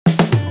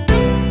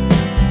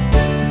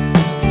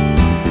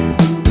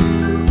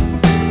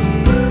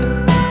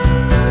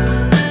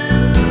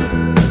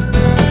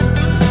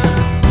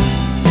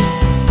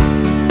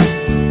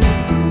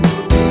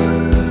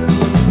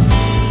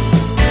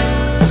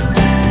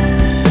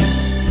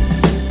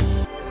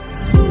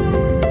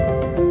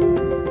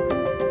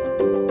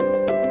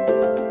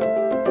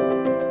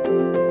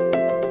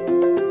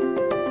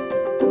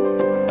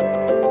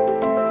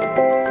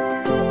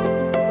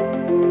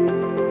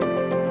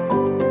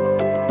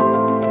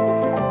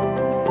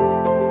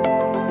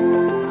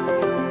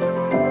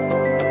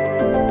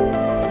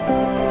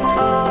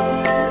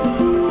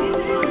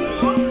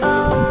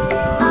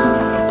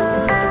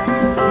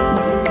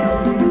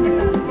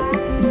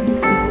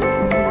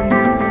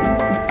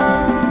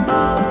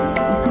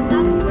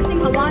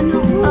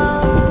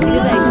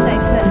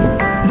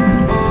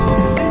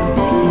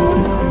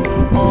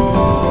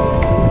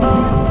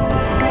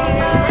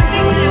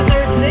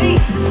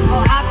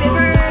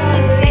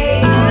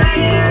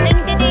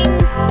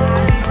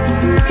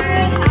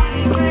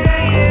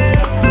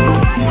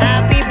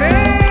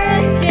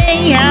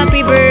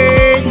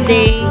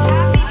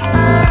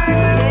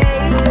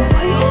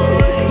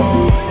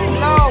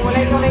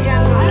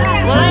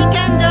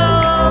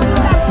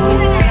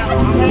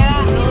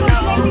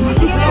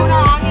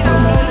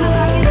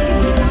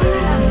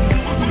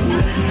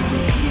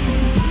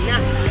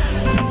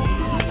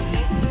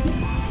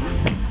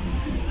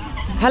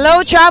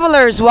Hello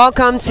travelers,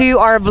 welcome to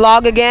our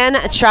vlog again,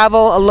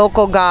 Travel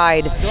Local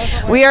Guide.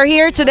 We are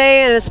here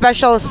today on a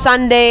special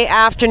Sunday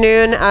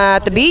afternoon at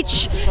the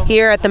beach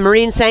here at the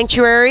Marine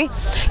Sanctuary.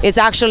 It's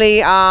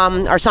actually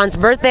our son's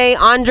birthday,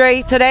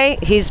 Andrey, today.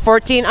 He's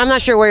 14, I'm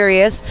not sure where he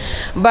is.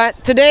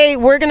 But today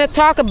we're going to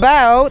talk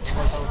about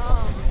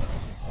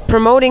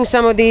promoting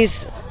some of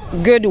these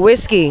good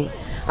whiskey.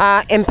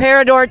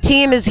 Emperador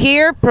team is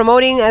here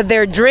promoting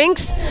their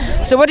drinks.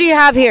 So what do you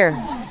have here?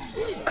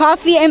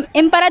 Coffee,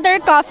 Emperador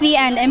coffee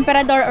and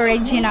Emperador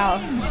original.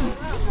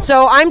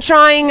 So I'm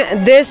trying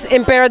this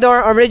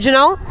Emperador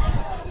original.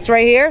 It's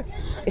right here.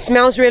 It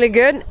smells really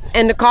good,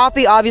 and the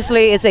coffee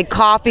obviously is a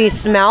coffee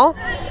smell.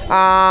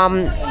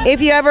 If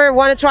you ever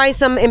want to try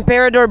some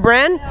Emperador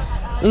brand,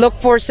 look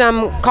for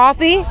some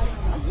coffee.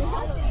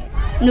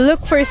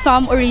 Look for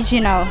some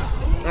original.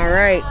 All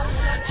right.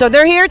 So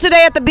they're here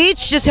today at the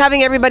beach, just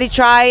having everybody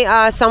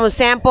try some of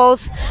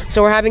samples.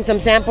 So we're having some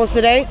samples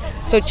today.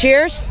 So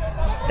cheers.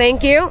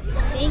 Thank you.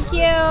 Thank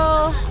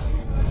you.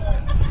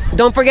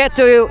 Don't forget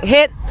to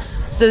hit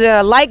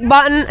the like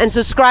button and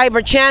subscribe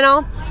our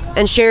channel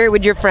and share it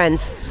with your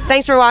friends.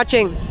 Thanks for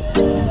watching.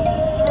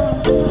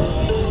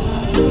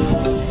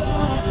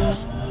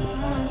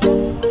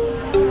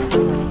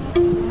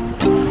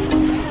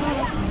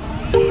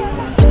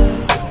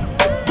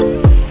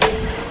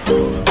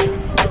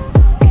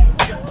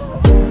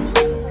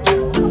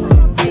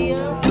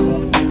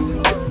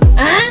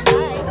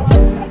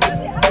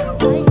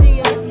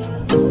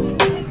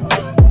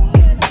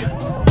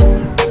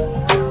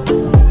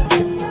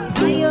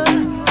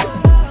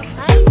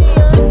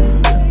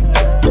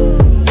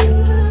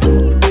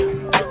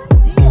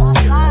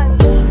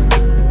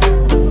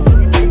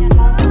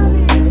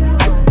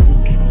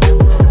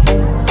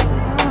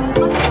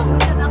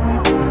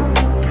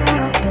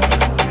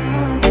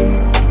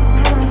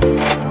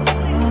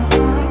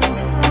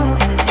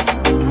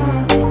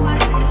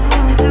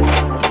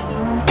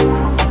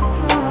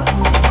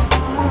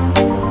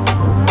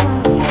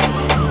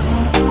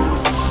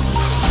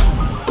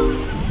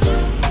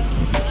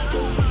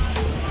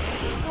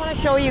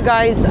 Show you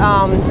guys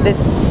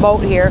this boat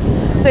here.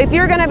 So if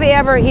you're gonna be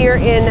ever here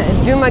in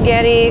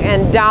Dumaguete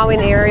and Darwin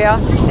area,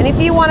 and if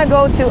you want to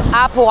go to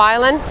Apo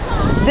Island,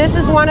 this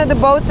is one of the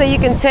boats that you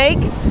can take.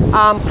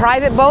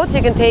 Private boats,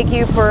 you can take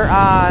you for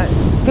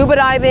scuba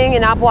diving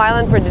in Apo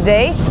Island for the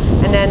day,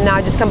 and then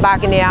just come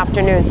back in the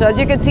afternoon. So as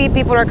you can see,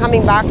 people are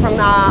coming back from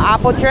the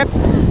Apo trip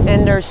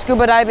and their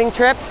scuba diving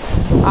trip.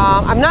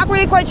 I'm not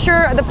really quite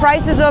sure the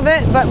prices of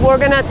it, but we're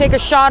gonna take a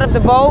shot of the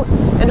boat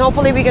and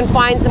hopefully we can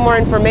find some more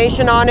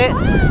information on it.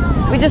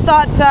 We just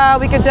thought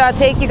we could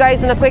take you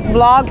guys in a quick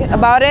vlog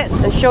about it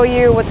and show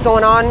you what's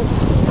going on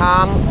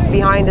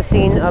behind the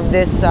scene of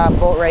this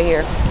boat right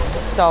here.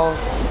 So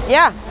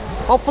yeah,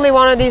 hopefully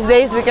one of these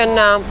days we can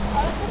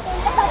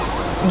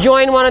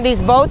join one of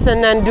these boats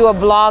and then do a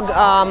vlog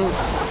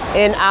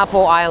in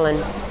Apo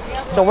Island.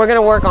 So we're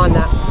gonna work on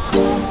that.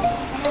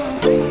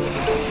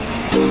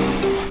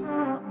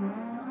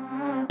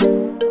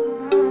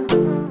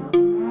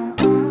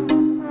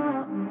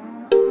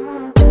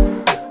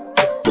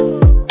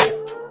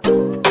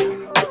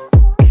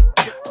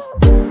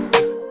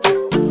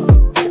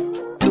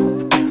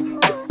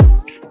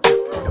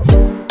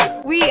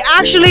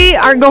 Actually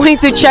are going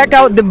to check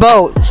out the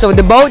boat. So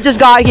the boat just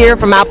got here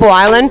from Apo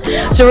Island,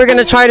 so we're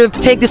gonna try to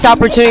take this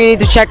opportunity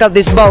to check out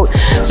this boat.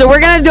 So we're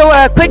gonna do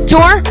a quick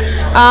tour.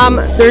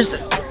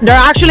 They're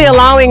actually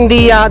allowing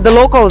the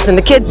locals and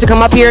the kids to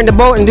come up here in the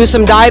boat and do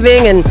some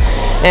diving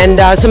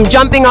and some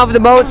jumping off the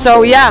boat.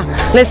 So yeah,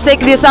 let's take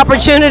this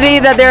opportunity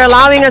that they're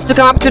allowing us to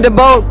come up to the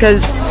boat,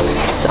 because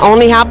it's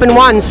only happened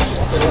once.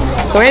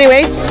 So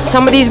anyways,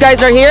 some of these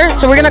guys are here,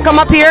 so we're gonna come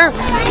up here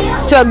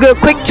to a good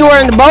quick tour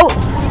in the boat.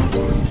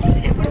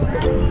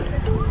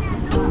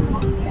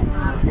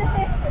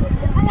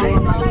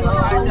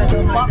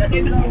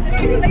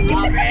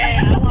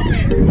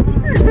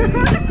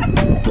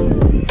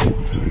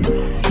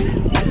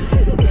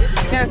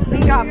 Gonna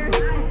sneak up.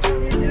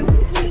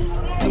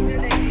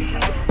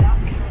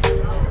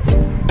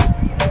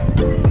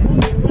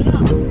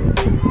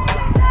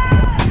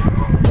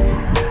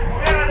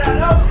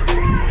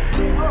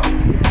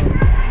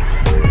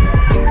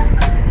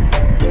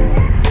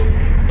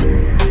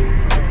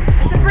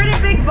 It's a pretty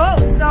big boat,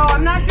 so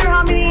I'm not sure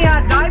how many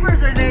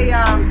divers are they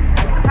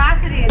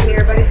capacity in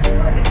here, but it's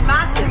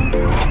massive.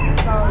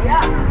 So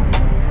yeah,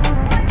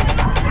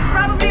 it's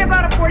probably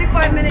about a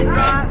 45-minute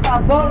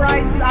boat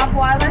ride to Apo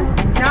Island.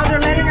 Now they're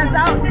letting us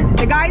out.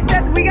 The guy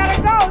says we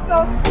gotta go,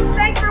 so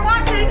thanks for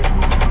watching.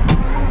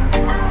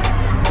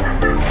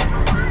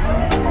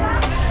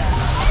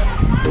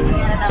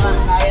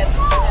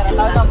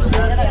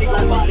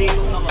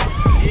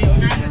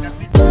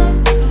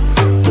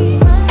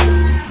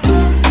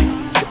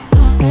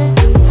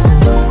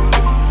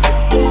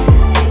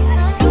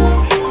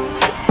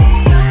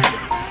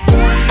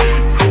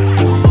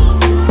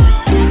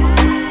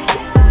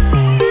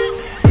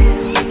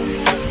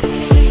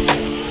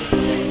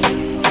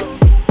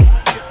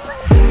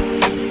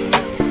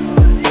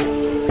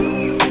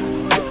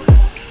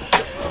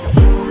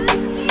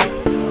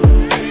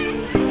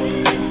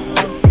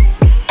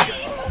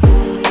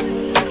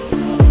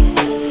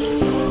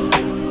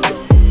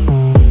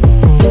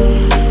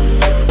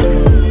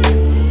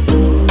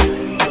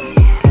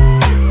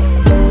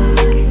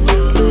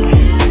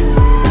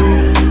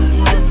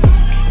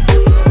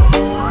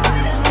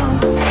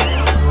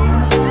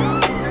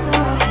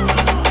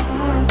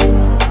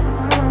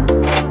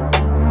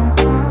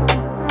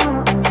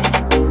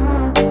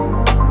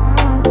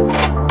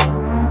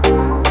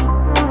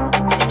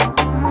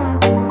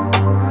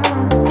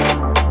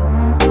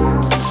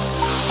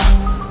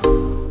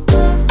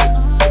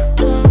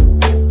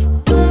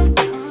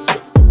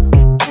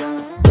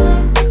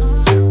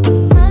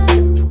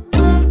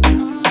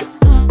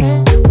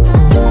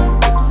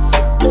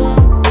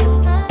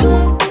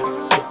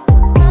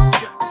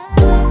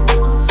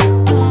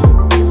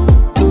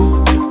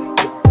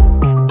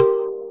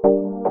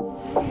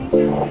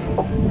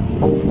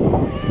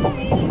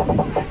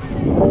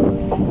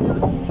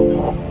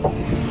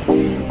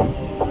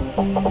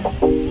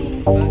 Bye.